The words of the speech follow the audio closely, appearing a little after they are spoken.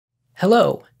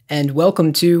Hello, and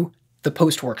welcome to the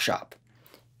Post Workshop.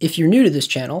 If you're new to this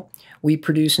channel, we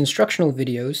produce instructional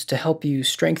videos to help you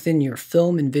strengthen your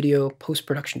film and video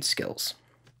post-production skills.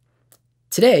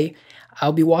 Today,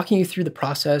 I'll be walking you through the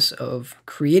process of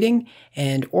creating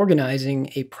and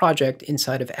organizing a project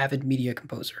inside of Avid Media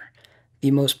Composer, the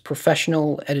most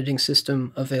professional editing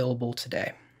system available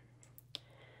today.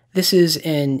 This is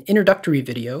an introductory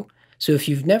video, so if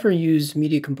you've never used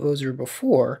Media Composer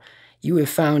before, you have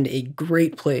found a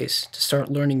great place to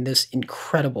start learning this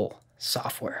incredible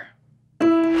software.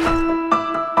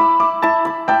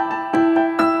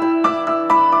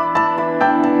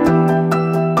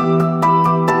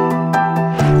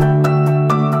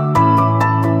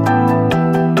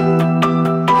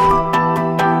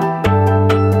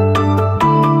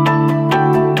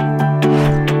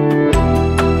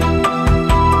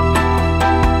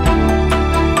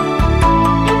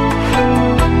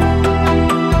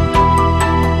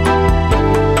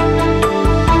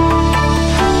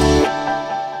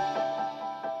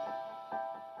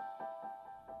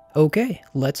 Okay,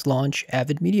 let's launch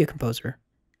Avid Media Composer.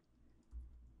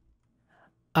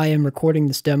 I am recording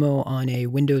this demo on a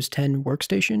Windows 10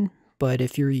 workstation, but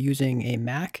if you're using a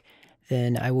Mac,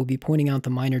 then I will be pointing out the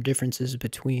minor differences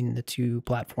between the two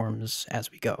platforms as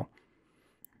we go.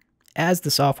 As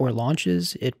the software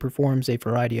launches, it performs a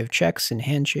variety of checks and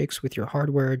handshakes with your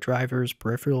hardware, drivers,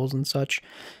 peripherals, and such,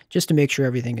 just to make sure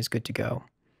everything is good to go.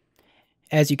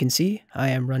 As you can see, I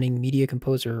am running Media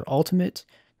Composer Ultimate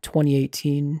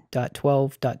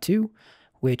 2018.12.2,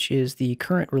 which is the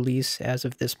current release as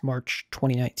of this March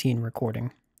 2019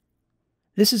 recording.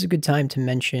 This is a good time to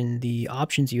mention the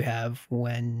options you have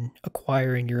when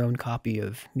acquiring your own copy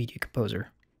of Media Composer.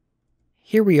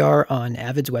 Here we are on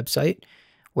Avid's website,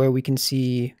 where we can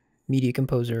see Media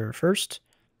Composer First,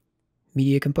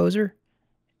 Media Composer,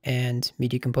 and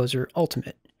Media Composer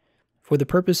Ultimate. For the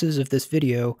purposes of this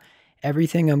video,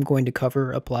 everything I'm going to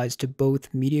cover applies to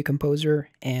both Media Composer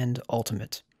and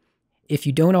Ultimate. If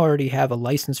you don't already have a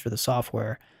license for the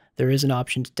software, there is an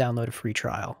option to download a free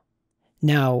trial.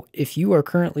 Now, if you are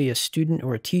currently a student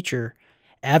or a teacher,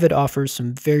 Avid offers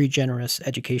some very generous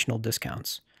educational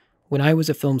discounts. When I was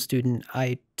a film student,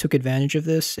 I took advantage of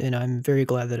this, and I'm very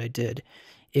glad that I did.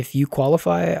 If you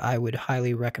qualify, I would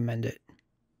highly recommend it.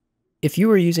 If you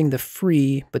are using the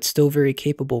free but still very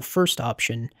capable first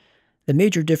option, the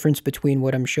major difference between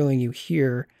what I'm showing you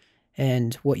here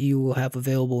and what you will have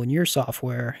available in your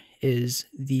software is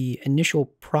the initial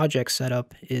project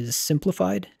setup is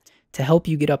simplified to help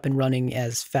you get up and running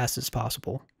as fast as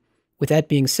possible. With that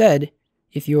being said,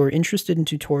 if you're interested in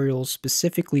tutorials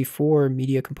specifically for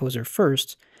Media Composer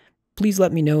First, please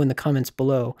let me know in the comments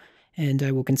below, and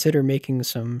I will consider making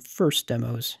some first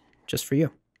demos just for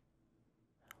you.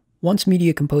 Once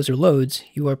Media Composer loads,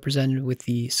 you are presented with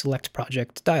the Select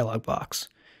Project dialog box.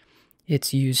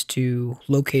 It's used to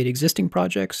locate existing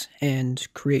projects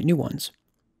and create new ones.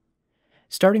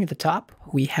 Starting at the top,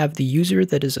 we have the user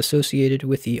that is associated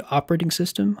with the operating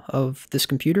system of this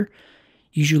computer.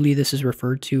 Usually this is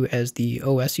referred to as the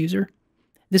OS user.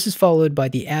 This is followed by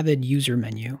the Avid user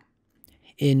menu.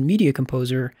 In Media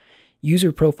Composer,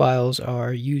 user profiles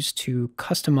are used to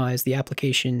customize the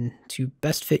application to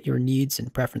best fit your needs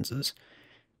and preferences.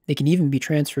 They can even be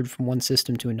transferred from one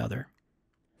system to another.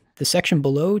 The section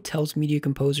below tells Media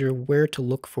Composer where to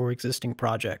look for existing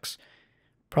projects.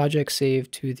 Projects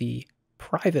saved to the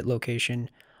private location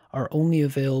are only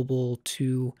available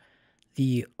to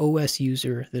the OS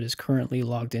user that is currently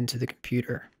logged into the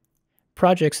computer.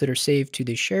 Projects that are saved to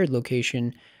the shared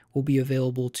location will be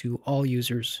available to all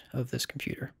users of this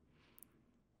computer.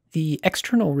 The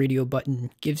external radio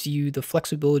button gives you the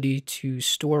flexibility to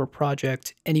store a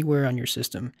project anywhere on your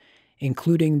system,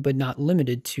 including but not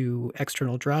limited to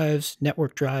external drives,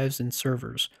 network drives, and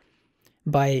servers.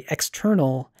 By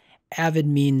external, Avid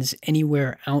means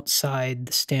anywhere outside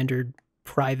the standard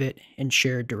private and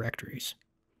shared directories.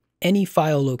 Any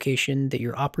file location that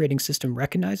your operating system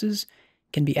recognizes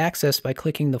can be accessed by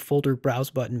clicking the Folder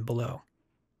Browse button below.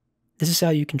 This is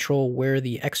how you control where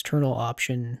the external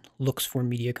option looks for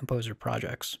Media Composer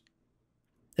projects.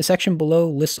 The section below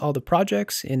lists all the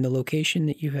projects in the location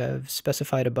that you have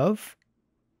specified above.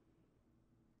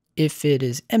 If it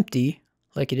is empty,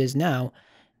 like it is now,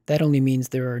 that only means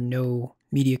there are no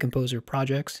Media Composer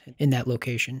projects in that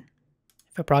location.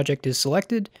 If a project is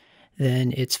selected,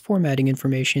 then its formatting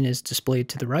information is displayed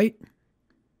to the right.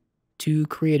 To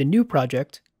create a new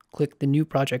project, click the New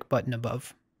Project button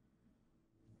above.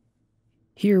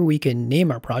 Here we can name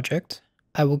our project.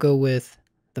 I will go with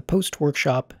the Post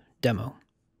Workshop Demo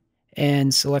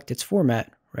and select its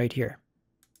format right here.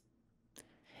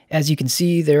 As you can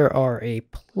see, there are a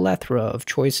plethora of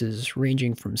choices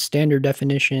ranging from standard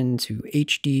definition to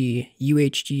HD,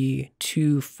 UHD,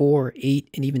 2, 4, 8,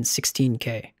 and even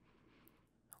 16K.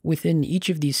 Within each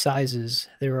of these sizes,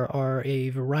 there are a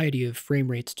variety of frame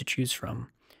rates to choose from.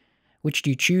 Which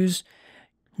do you choose?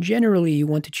 Generally, you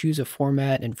want to choose a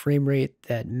format and frame rate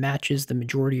that matches the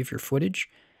majority of your footage.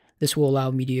 This will allow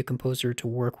Media Composer to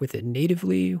work with it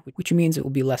natively, which means it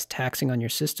will be less taxing on your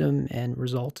system and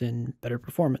result in better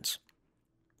performance.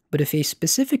 But if a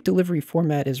specific delivery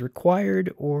format is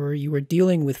required, or you are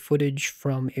dealing with footage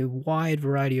from a wide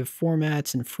variety of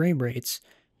formats and frame rates,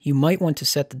 you might want to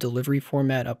set the delivery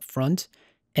format up front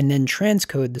and then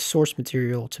transcode the source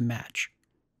material to match.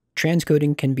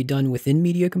 Transcoding can be done within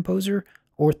Media Composer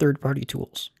or third-party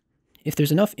tools. If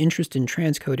there's enough interest in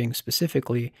transcoding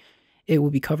specifically, it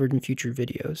will be covered in future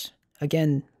videos.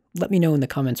 Again, let me know in the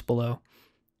comments below.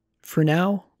 For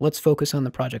now, let's focus on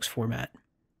the project's format.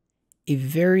 A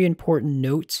very important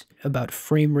note about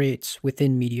frame rates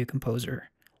within Media Composer.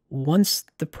 Once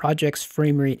the project's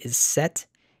frame rate is set,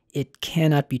 it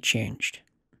cannot be changed.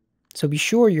 So be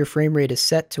sure your frame rate is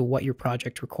set to what your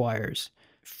project requires.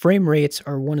 Frame rates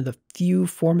are one of the few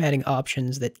formatting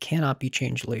options that cannot be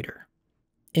changed later.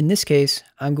 In this case,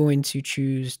 I'm going to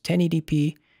choose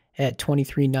 1080p at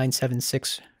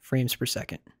 23976 frames per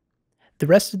second. The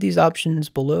rest of these options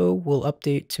below will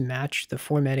update to match the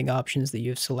formatting options that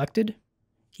you have selected.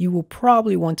 You will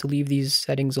probably want to leave these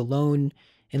settings alone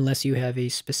unless you have a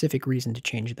specific reason to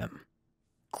change them.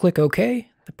 Click OK,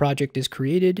 the project is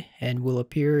created and will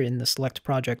appear in the Select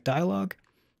Project dialog.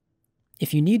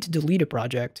 If you need to delete a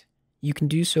project, you can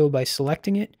do so by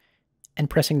selecting it and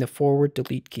pressing the forward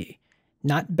delete key.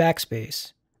 Not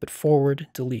backspace, but forward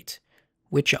delete,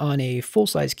 which on a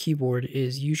full-size keyboard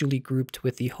is usually grouped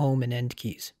with the home and end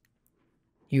keys.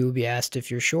 You will be asked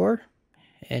if you're sure,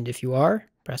 and if you are,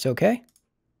 press OK.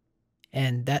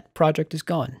 And that project is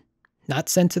gone. Not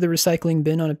sent to the recycling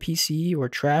bin on a PC or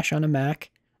trash on a Mac,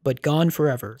 but gone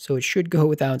forever, so it should go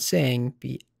without saying,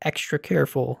 be extra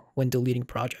careful when deleting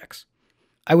projects.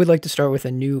 I would like to start with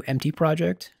a new empty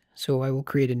project, so I will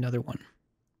create another one.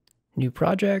 New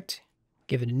project,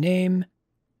 give it a name,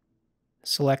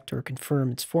 select or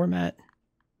confirm its format,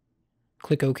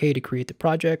 click OK to create the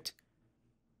project,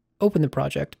 open the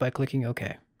project by clicking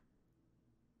OK.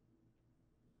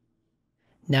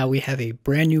 Now we have a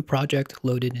brand new project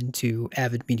loaded into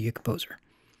Avid Media Composer.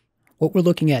 What we're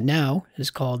looking at now is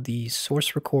called the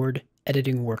Source Record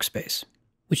Editing Workspace,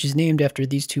 which is named after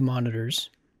these two monitors,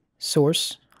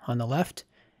 Source on the left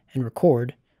and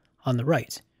Record on the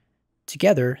right.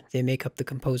 Together, they make up the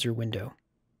Composer window.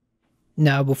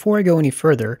 Now, before I go any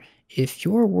further, if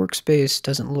your workspace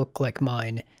doesn't look like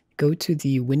mine, go to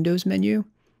the Windows menu,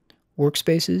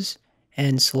 Workspaces,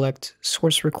 and select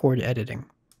Source Record Editing.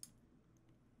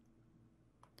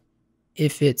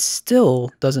 If it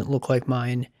still doesn't look like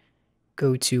mine,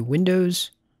 go to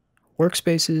Windows,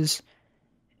 Workspaces,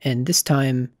 and this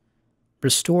time,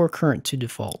 Restore Current to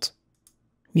Default.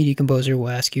 Media Composer will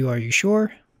ask you, are you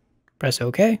sure? Press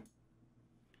OK,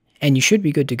 and you should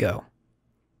be good to go.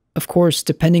 Of course,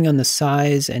 depending on the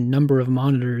size and number of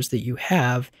monitors that you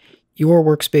have, your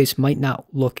workspace might not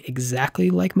look exactly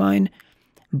like mine,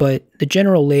 but the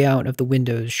general layout of the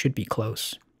windows should be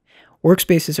close.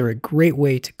 Workspaces are a great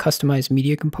way to customize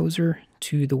Media Composer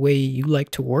to the way you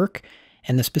like to work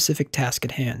and the specific task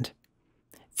at hand.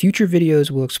 Future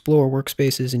videos will explore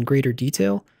workspaces in greater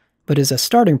detail, but as a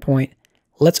starting point,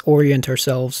 let's orient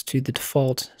ourselves to the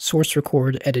default Source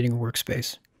Record Editing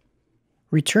Workspace.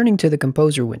 Returning to the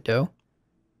Composer window,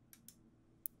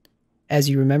 as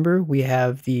you remember, we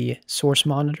have the Source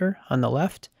monitor on the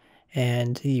left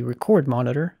and the Record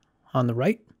monitor on the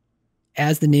right.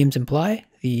 As the names imply,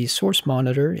 the Source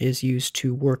monitor is used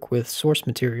to work with source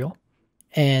material,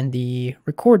 and the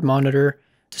Record monitor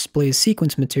displays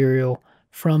sequence material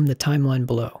from the timeline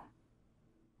below.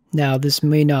 Now, this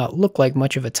may not look like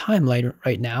much of a timeline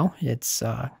right now. It's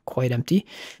quite empty.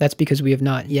 That's because we have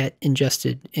not yet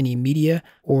ingested any media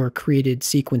or created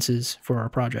sequences for our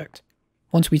project.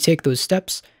 Once we take those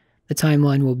steps, the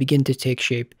timeline will begin to take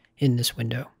shape in this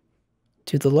window.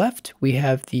 To the left, we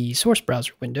have the Source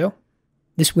Browser window.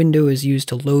 This window is used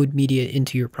to load media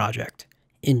into your project,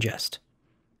 ingest.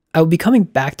 I will be coming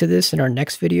back to this in our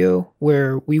next video,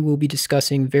 where we will be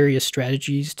discussing various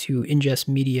strategies to ingest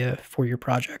media for your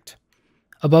project.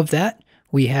 Above that,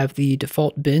 we have the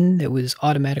default bin that was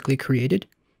automatically created.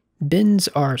 Bins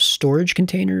are storage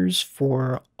containers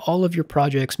for all of your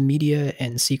project's media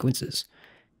and sequences.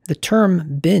 The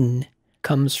term bin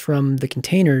comes from the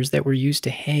containers that were used to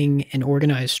hang and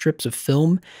organize strips of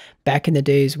film back in the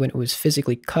days when it was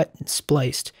physically cut and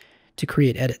spliced to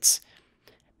create edits.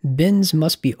 Bins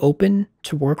must be open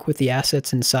to work with the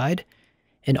assets inside,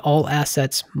 and all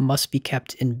assets must be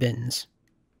kept in bins.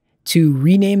 To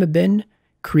rename a bin,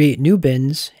 create new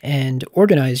bins, and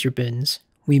organize your bins,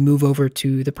 we move over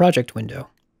to the project window.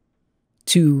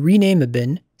 To rename a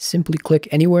bin, simply click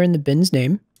anywhere in the bin's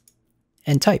name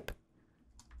and type.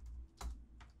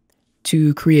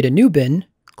 To create a new bin,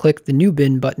 click the New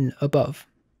Bin button above.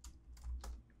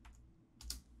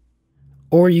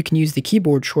 Or you can use the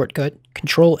keyboard shortcut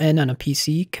Control-N on a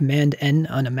PC, Command-N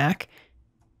on a Mac,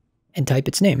 and type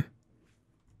its name.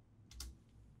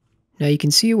 Now you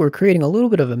can see we're creating a little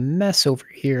bit of a mess over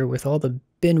here with all the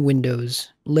bin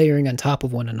windows layering on top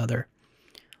of one another.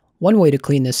 One way to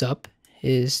clean this up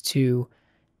is to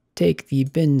take the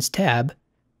bins tab,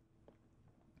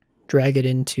 drag it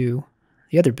into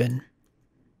the other bin,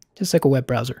 just like a web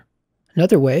browser.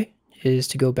 Another way is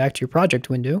to go back to your project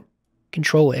window,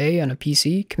 Control-A on a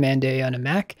PC, Command-A on a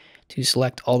Mac to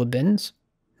select all the bins,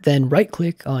 then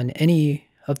right-click on any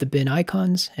of the bin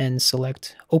icons and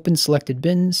select Open Selected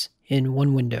Bins in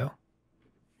one window.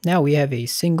 Now we have a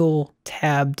single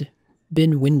tabbed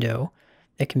bin window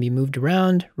that can be moved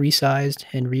around, resized,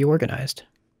 and reorganized.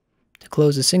 To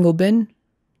close a single bin,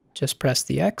 just press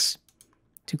the X.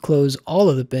 To close all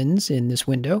of the bins in this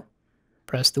window,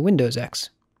 press the Windows X.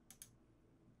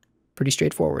 Pretty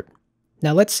straightforward.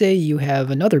 Now let's say you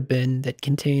have another bin that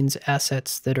contains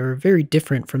assets that are very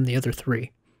different from the other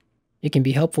three. It can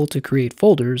be helpful to create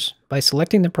folders by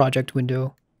selecting the project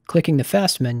window, clicking the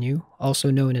Fast menu,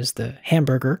 also known as the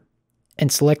hamburger,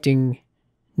 and selecting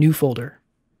New Folder.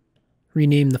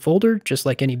 Rename the folder just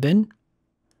like any bin.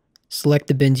 Select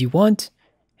the bins you want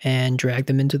and drag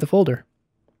them into the folder.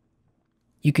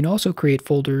 You can also create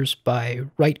folders by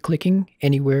right-clicking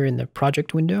anywhere in the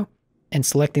project window and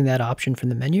selecting that option from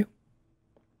the menu.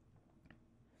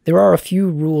 There are a few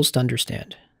rules to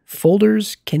understand.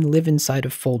 Folders can live inside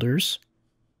of folders,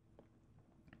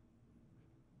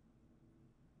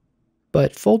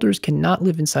 but folders cannot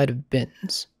live inside of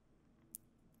bins.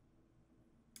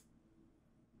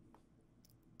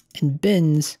 And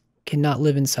bins cannot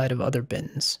live inside of other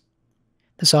bins.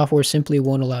 The software simply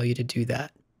won't allow you to do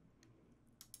that.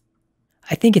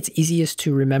 I think it's easiest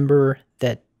to remember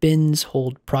that bins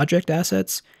hold project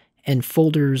assets and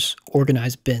folders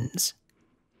organize bins.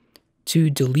 To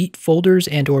delete folders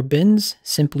and/or bins,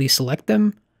 simply select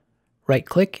them,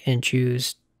 right-click and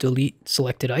choose Delete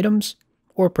Selected Items,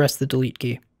 or press the Delete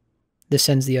key. This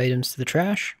sends the items to the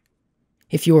trash.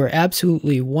 If you are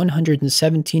absolutely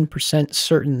 117%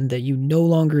 certain that you no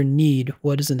longer need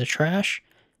what is in the trash,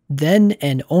 then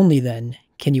and only then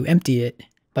can you empty it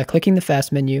by clicking the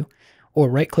Fast menu or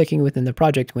right-clicking within the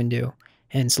project window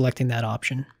and selecting that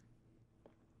option.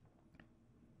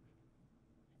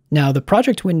 Now, the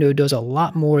project window does a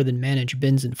lot more than manage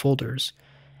bins and folders.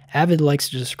 Avid likes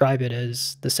to describe it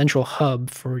as the central hub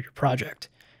for your project.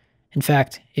 In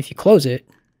fact, if you close it,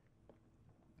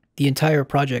 the entire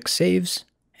project saves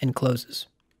and closes.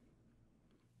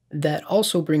 That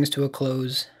also brings to a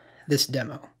close this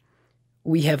demo.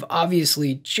 We have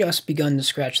obviously just begun to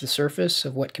scratch the surface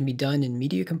of what can be done in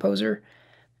Media Composer,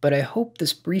 but I hope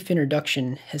this brief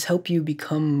introduction has helped you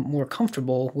become more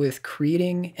comfortable with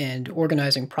creating and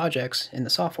organizing projects in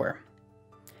the software.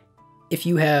 If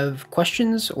you have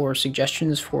questions or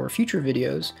suggestions for future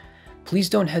videos, please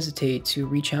don't hesitate to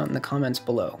reach out in the comments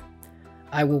below.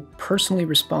 I will personally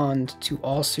respond to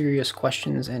all serious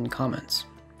questions and comments.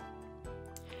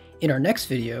 In our next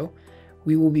video,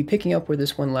 we will be picking up where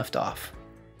this one left off.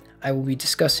 I will be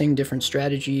discussing different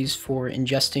strategies for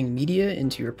ingesting media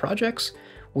into your projects,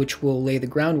 which will lay the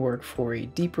groundwork for a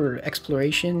deeper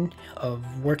exploration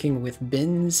of working with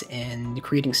bins and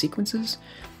creating sequences.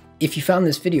 If you found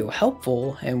this video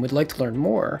helpful and would like to learn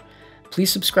more,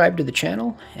 please subscribe to the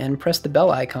channel and press the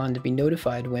bell icon to be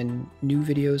notified when new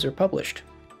videos are published.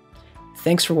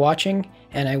 Thanks for watching,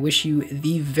 and I wish you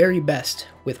the very best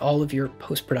with all of your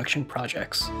post-production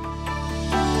projects.